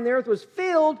of God, and the earth was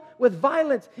filled with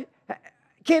violence.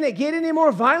 Can it get any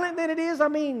more violent than it is? I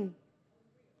mean,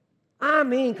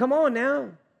 come on now.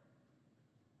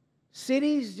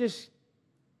 Cities just,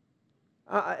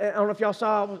 I don't know if y'all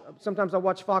saw, sometimes I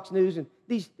watch Fox News, and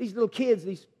these little kids,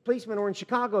 these policemen were in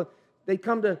Chicago. They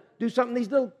come to do something. These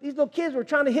little kids were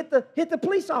trying to hit the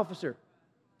police officer.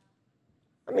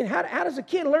 I mean, how does a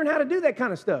kid learn how to do that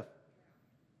kind of stuff?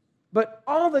 But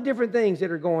all the different things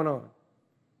that are going on,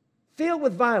 filled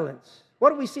with violence.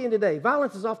 What are we seeing today?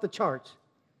 Violence is off the charts,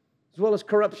 as well as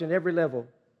corruption at every level.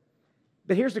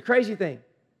 But here's the crazy thing.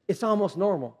 It's almost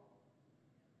normal.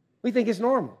 We think it's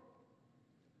normal.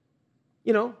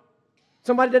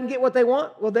 Somebody doesn't get what they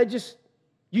want, well, they just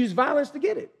use violence to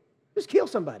get it. Just kill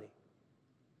somebody.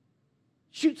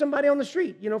 Shoot somebody on the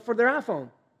street, for their iPhone,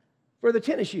 for their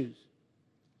tennis shoes.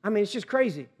 I mean, it's just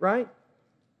crazy, right?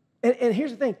 And here's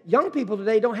the thing. Young people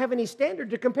today don't have any standard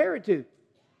to compare it to.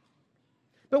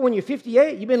 But when you're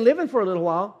 58, you've been living for a little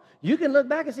while, you can look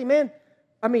back and say, man,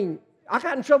 I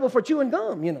got in trouble for chewing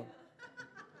gum,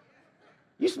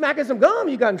 You smacking some gum,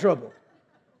 you got in trouble.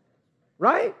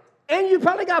 Right? And you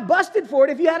probably got busted for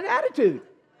it if you had an attitude.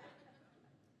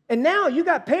 And now you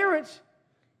got parents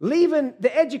leaving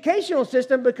the educational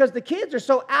system because the kids are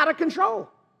so out of control.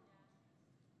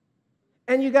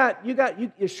 And you got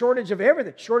a shortage of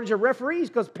everything, shortage of referees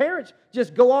because parents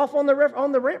just go off on the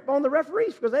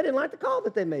referees because they didn't like the call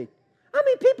that they made. I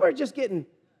mean, people are just getting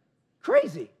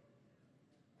crazy.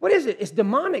 What is it? It's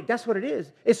demonic. That's what it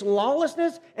is. It's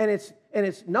lawlessness and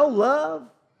it's no love.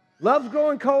 Love's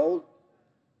growing cold.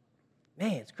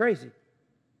 Man, it's crazy.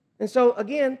 And so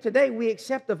again, today we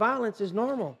accept the violence as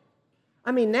normal.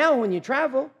 I mean, now when you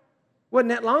travel, wasn't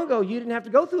that long ago, you didn't have to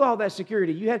go through all that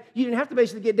security. You didn't have to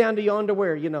basically get down to your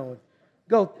underwear,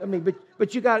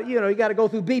 but you got to go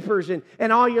through beepers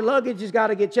and all your luggage has got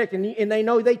to get checked. And they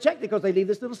know they checked it because they leave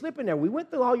this little slip in there. We went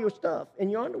through all your stuff in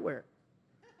your underwear.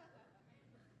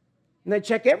 And they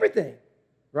check everything,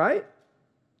 right?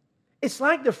 It's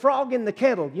like the frog in the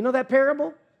kettle. You know that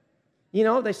parable?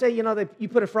 They say, you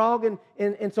put a frog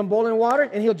in some boiling water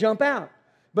and he'll jump out.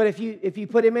 But if you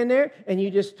put him in there and you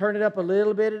just turn it up a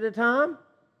little bit at a time,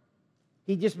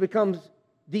 he just becomes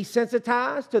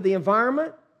desensitized to the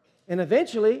environment, and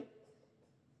eventually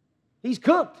he's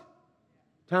cooked.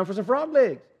 Time for some frog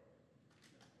legs.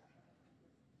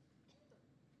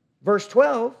 Verse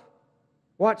 12,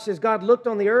 watch, says, God looked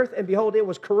on the earth, and behold, it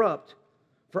was corrupt,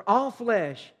 for all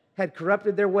flesh had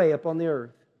corrupted their way upon the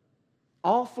earth.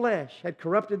 All flesh had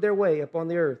corrupted their way upon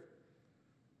the earth.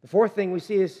 The fourth thing we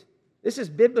see is this is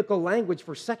biblical language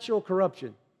for sexual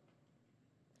corruption.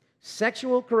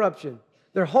 Sexual corruption.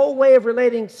 Their whole way of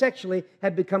relating sexually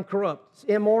had become corrupt. It's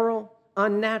immoral,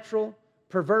 unnatural,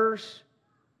 perverse,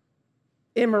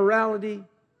 immorality,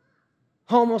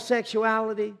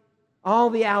 homosexuality, all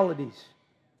the alities.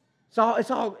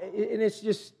 And it's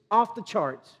just off the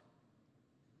charts.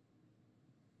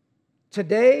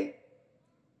 Today,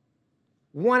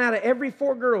 1 out of every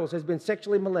 4 girls has been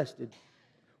sexually molested.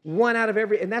 1 out of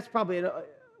every, and that's probably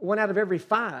 1 out of every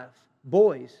 5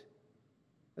 boys.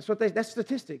 That's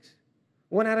statistics.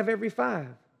 1 out of every 5.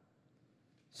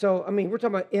 So, I mean, we're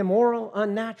talking about immoral,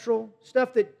 unnatural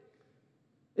stuff that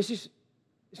it's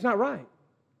not right.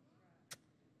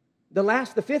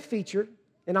 The fifth feature,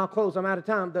 and I'll close, I'm out of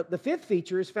time. The fifth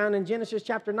feature is found in Genesis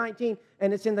chapter 19,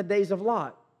 and it's in the days of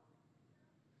Lot.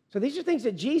 So these are things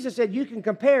that Jesus said you can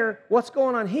compare what's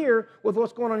going on here with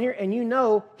what's going on here, and you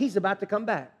know he's about to come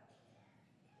back.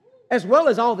 As well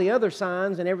as all the other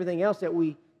signs and everything else that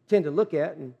we tend to look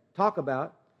at and talk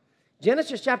about.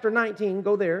 Genesis chapter 19,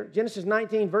 go there. Genesis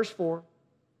 19, verse 4.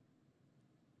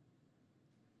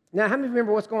 Now, how many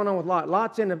remember what's going on with Lot?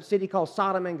 Lot's in a city called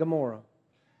Sodom and Gomorrah.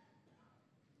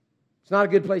 It's not a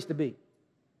good place to be.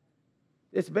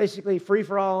 It's basically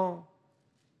free-for-all.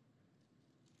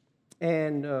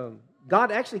 And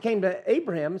God actually came to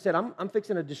Abraham and said, I'm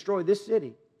fixing to destroy this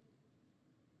city.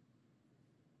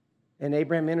 And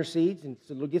Abraham intercedes and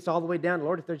so gets all the way down.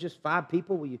 Lord, if there's just 5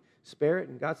 people, will you spare it?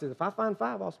 And God says, if I find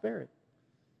 5, I'll spare it.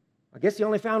 I guess he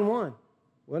only found 1.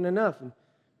 Wasn't enough.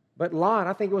 But Lot,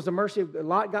 I think it was a mercy.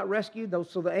 Lot got rescued.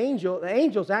 So the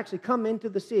angels actually come into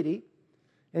the city.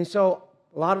 And so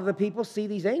a lot of the people see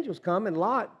these angels come. And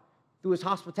Lot, through his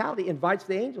hospitality, invites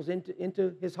the angels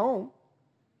into his home.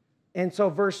 And so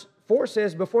verse 4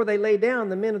 says, before they lay down,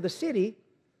 the men of the city,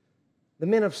 the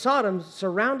men of Sodom,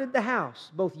 surrounded the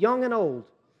house, both young and old.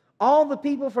 All the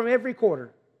people from every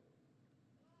quarter.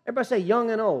 Everybody say young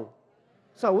and old.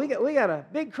 So we got a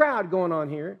big crowd going on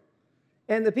here.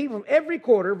 And the people from every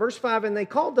quarter, verse 5, and they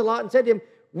called to Lot and said to him,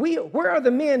 where are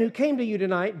the men who came to you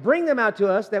tonight? Bring them out to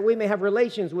us that we may have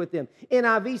relations with them.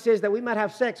 NIV says that we might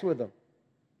have sex with them.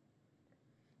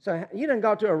 So you done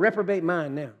got to a reprobate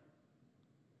mind now.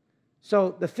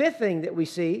 So the fifth thing that we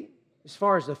see, as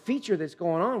far as the feature that's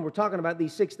going on, we're talking about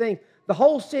these 6 things. The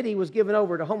whole city was given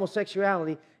over to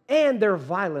homosexuality, and they're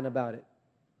violent about it.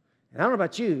 And I don't know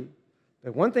about you,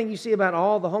 but one thing you see about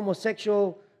all the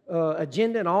homosexual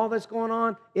agenda and all that's going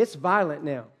on, it's violent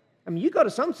now. I mean, you go to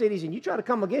some cities and you try to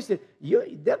come against it,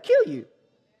 they'll kill you.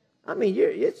 I mean,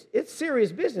 it's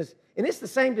serious business. And it's the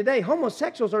same today.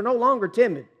 Homosexuals are no longer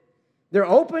timid. They're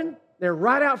open. They're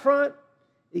right out front.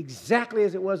 Exactly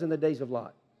as it was in the days of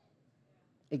Lot.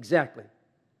 Exactly.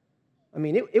 I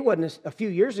mean, it wasn't a few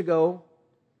years ago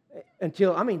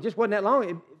until, just wasn't that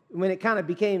long, when it kind of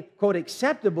became, quote,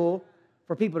 acceptable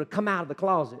for people to come out of the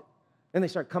closet. And they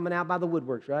start coming out by the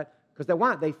woodworks, right?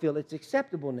 Because they feel it's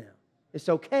acceptable now. It's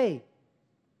okay.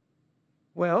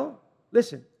 Well,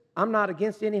 listen, I'm not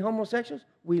against any homosexuals.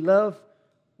 We love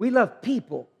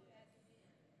people.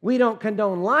 We don't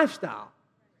condone lifestyle.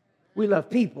 We love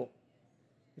people.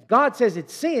 If God says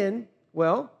it's sin,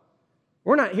 well,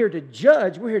 we're not here to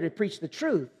judge. We're here to preach the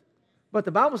truth. But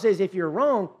the Bible says if you're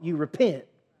wrong, you repent.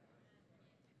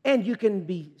 And you can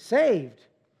be saved.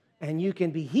 And you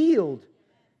can be healed.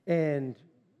 And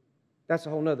that's a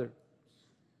whole other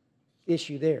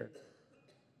issue there.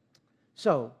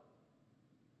 So,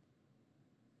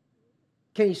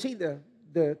 can you see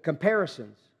the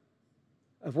comparisons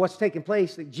of what's taking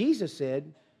place that Jesus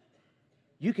said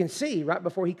you can see right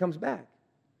before he comes back?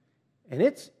 And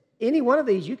it's any one of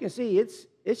these you can see it's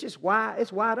just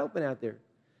wide open out there.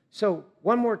 So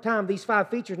one more time, these 5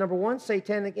 features. Number 1,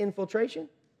 satanic infiltration.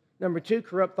 Number 2,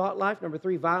 corrupt thought life. Number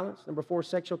 3, violence. Number 4,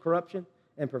 sexual corruption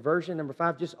and perversion. Number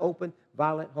 5, just open,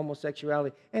 violent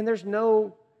homosexuality. And there's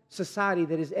no society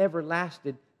that has ever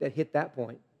lasted that hit that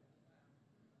point.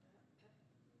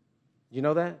 You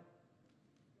know that?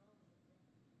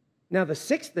 Now the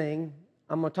 6th thing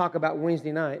I'm going to talk about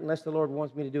Wednesday night, unless the Lord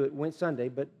wants me to do it Sunday,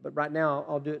 but right now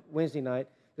I'll do it Wednesday night.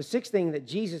 The 6th thing that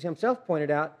Jesus himself pointed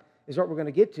out is what we're going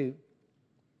to get to.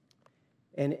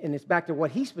 And it's back to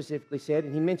what he specifically said,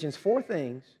 and he mentions 4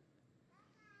 things.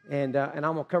 And I'm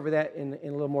going to cover that in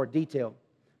a little more detail.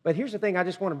 But here's the thing I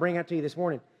just want to bring out to you this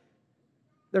morning.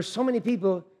 There's so many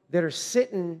people that are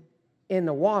sitting in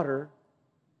the water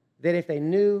that if they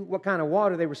knew what kind of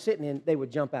water they were sitting in, they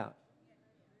would jump out.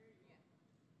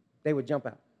 They would jump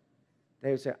out.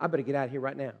 They would say, I better get out of here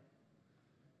right now.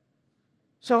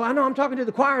 So I know I'm talking to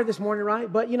the choir this morning,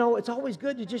 right? But, it's always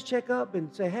good to just check up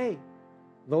and say, hey,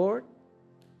 Lord,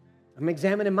 I'm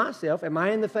examining myself. Am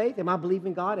I in the faith? Am I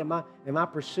believing God? Am I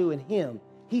pursuing Him?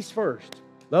 He's first.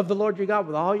 Love the Lord your God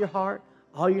with all your heart,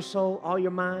 all your soul, all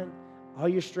your mind, all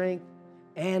your strength,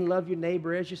 and love your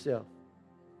neighbor as yourself.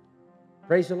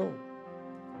 Praise the Lord.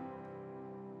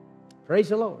 Praise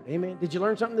the Lord. Amen. Did you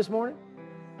learn something this morning?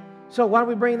 So why are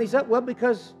we bringing these up? Well,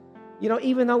 because, you know,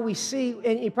 even though we see,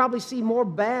 and you probably see more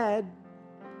bad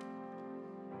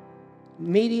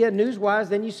media news-wise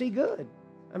than you see good.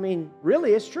 I mean,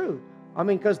 really, it's true. I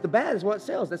mean, because the bad is what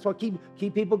sells. That's what keep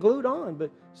people glued on.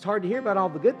 But it's hard to hear about all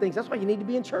the good things. That's why you need to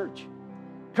be in church,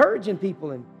 encouraging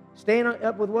people and staying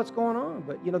up with what's going on.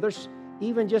 But, you know, there's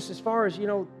even just as far as, you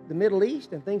know, the Middle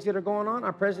East and things that are going on.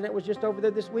 Our president was just over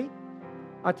there this week.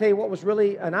 I'll tell you what was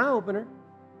really an eye-opener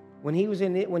when he was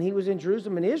in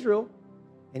Jerusalem and Israel,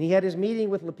 and he had his meeting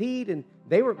with Lapid, and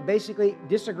they were basically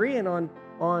disagreeing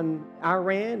on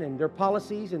Iran and their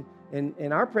policies,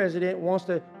 and our president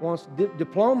wants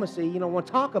diplomacy, you know, want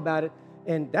to talk about it,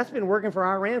 and that's been working for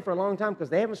Iran for a long time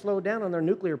because they haven't slowed down on their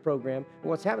nuclear program and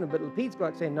what's happening. But Lapid's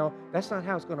like saying, no, that's not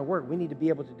how it's going to work. We need to be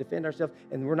able to defend ourselves,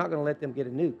 and we're not going to let them get a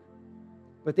nuke.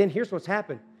 But then here's what's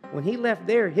happened. When he left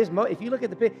there, if you look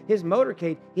at his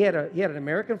motorcade, he had an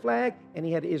American flag and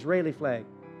he had an Israeli flag.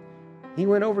 He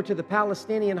went over to the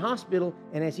Palestinian hospital,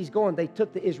 and as he's going, they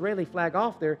took the Israeli flag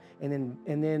off there, and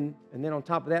then on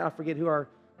top of that, I forget who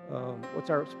what's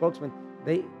our spokesman.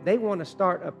 They want to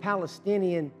start a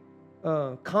Palestinian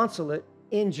consulate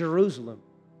in Jerusalem.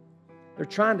 They're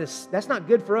trying to. That's not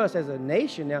good for us as a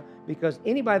nation now, because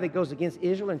anybody that goes against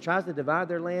Israel and tries to divide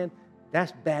their land,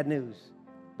 that's bad news.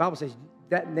 The Bible says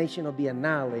that nation will be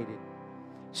annihilated.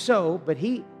 So, but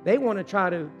they want to try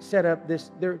to set up this.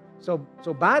 So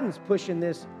Biden's pushing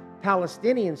this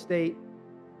Palestinian state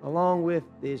along with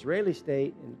the Israeli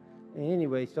state, and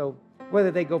anyway, so whether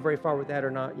they go very far with that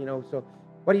or not, you know. So,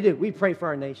 what do? We pray for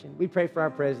our nation. We pray for our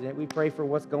president. We pray for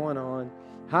what's going on.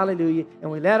 Hallelujah,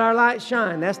 and we let our light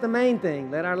shine. That's the main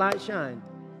thing. Let our light shine.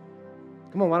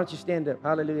 Come on, why don't you stand up?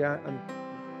 Hallelujah. I'm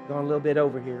going a little bit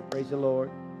over here. Praise the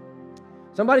Lord.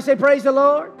 Somebody say, praise the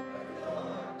Lord.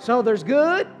 So there's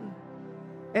good,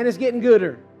 and it's getting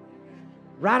gooder.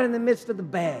 Right in the midst of the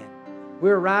bad.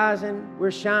 We're rising.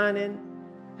 We're shining.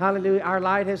 Hallelujah. Our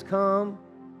light has come.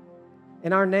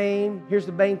 And our name, here's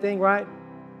the main thing, right?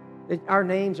 Our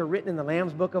names are written in the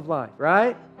Lamb's Book of Life,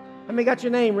 right? How many got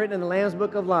your name written in the Lamb's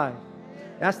Book of Life?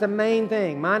 That's the main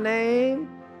thing. My name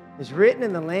is written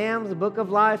in the Lamb's Book of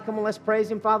Life. Come on, let's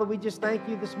praise Him. Father, we just thank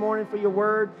you this morning for your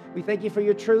word. We thank you for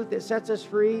your truth that sets us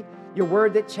free. Your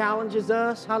word that challenges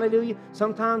us. Hallelujah.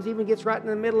 Sometimes even gets right in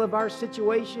the middle of our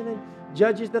situation and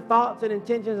judges the thoughts and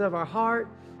intentions of our heart.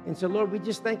 And so, Lord, we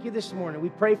just thank you this morning. We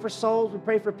pray for souls. We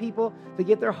pray for people to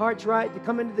get their hearts right, to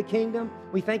come into the kingdom.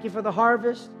 We thank you for the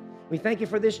harvest. We thank you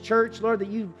for this church, Lord, that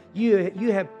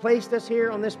you have placed us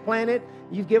here on this planet.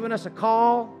 You've given us a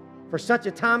call for such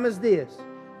a time as this.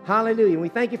 Hallelujah. And we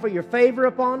thank you for your favor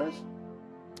upon us.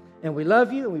 And we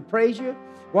love you and we praise you.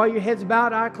 While your head's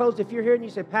bowed, eye closed, if you're here and you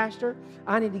say, Pastor,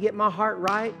 I need to get my heart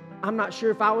right. I'm not sure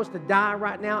if I was to die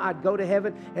right now, I'd go to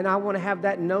heaven, and I want to have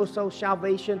that no-so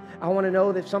salvation. I want to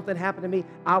know that if something happened to me,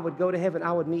 I would go to heaven,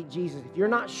 I would meet Jesus. If you're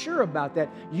not sure about that,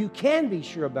 you can be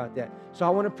sure about that. So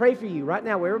I want to pray for you right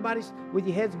now, where everybody's with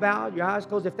your heads bowed, your eyes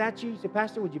closed. If that's you, say,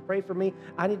 Pastor, would you pray for me?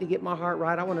 I need to get my heart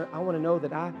right. I want to know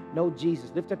that I know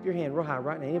Jesus. Lift up your hand real high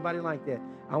right now. Anybody like that?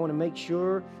 I want to make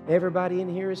sure everybody in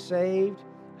here is saved.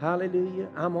 Hallelujah.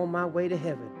 I'm on my way to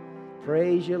heaven.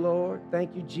 Praise you, Lord.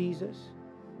 Thank you, Jesus.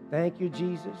 Thank you,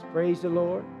 Jesus. Praise the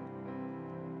Lord.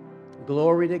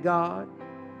 Glory to God.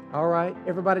 All right.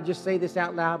 Everybody just say this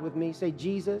out loud with me. Say,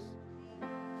 Jesus,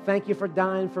 thank you for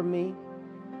dying for me.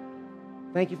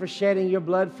 Thank you for shedding your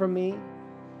blood for me,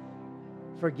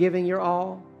 for giving your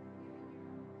all.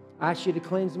 I ask you to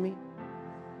cleanse me.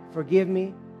 Forgive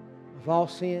me of all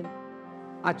sin.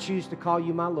 I choose to call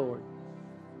you my Lord.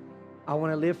 I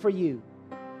want to live for you.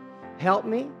 Help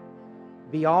me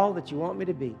be all that you want me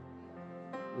to be.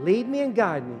 Lead me and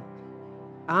guide me.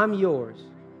 I'm yours.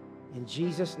 In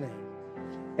Jesus' name.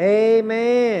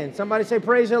 Amen. Somebody say,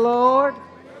 praise the Lord.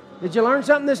 Did you learn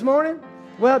something this morning?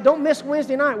 Well, don't miss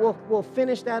Wednesday night. We'll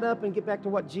finish that up and get back to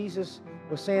what Jesus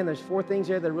was saying. There's 4 things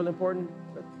there that are really important.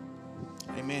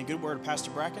 Amen. Good word, Pastor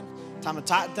Bracken. Time to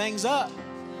tighten things up.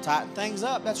 Tighten things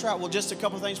up. That's right. Well, just a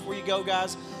couple things before you go,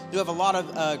 guys. We do have a lot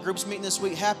of groups meeting this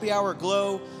week. Happy Hour,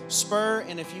 Glow, Spur.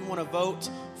 And if you want to vote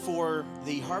for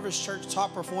the Harvest Church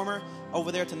top performer,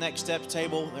 over there at the Next Step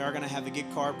table, they are going to have a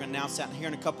gift card. We're going to announce that here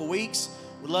in a couple weeks.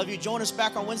 We love you. Join us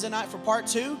back on Wednesday night for part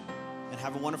 2. And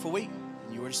have a wonderful week.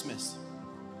 And you are dismissed.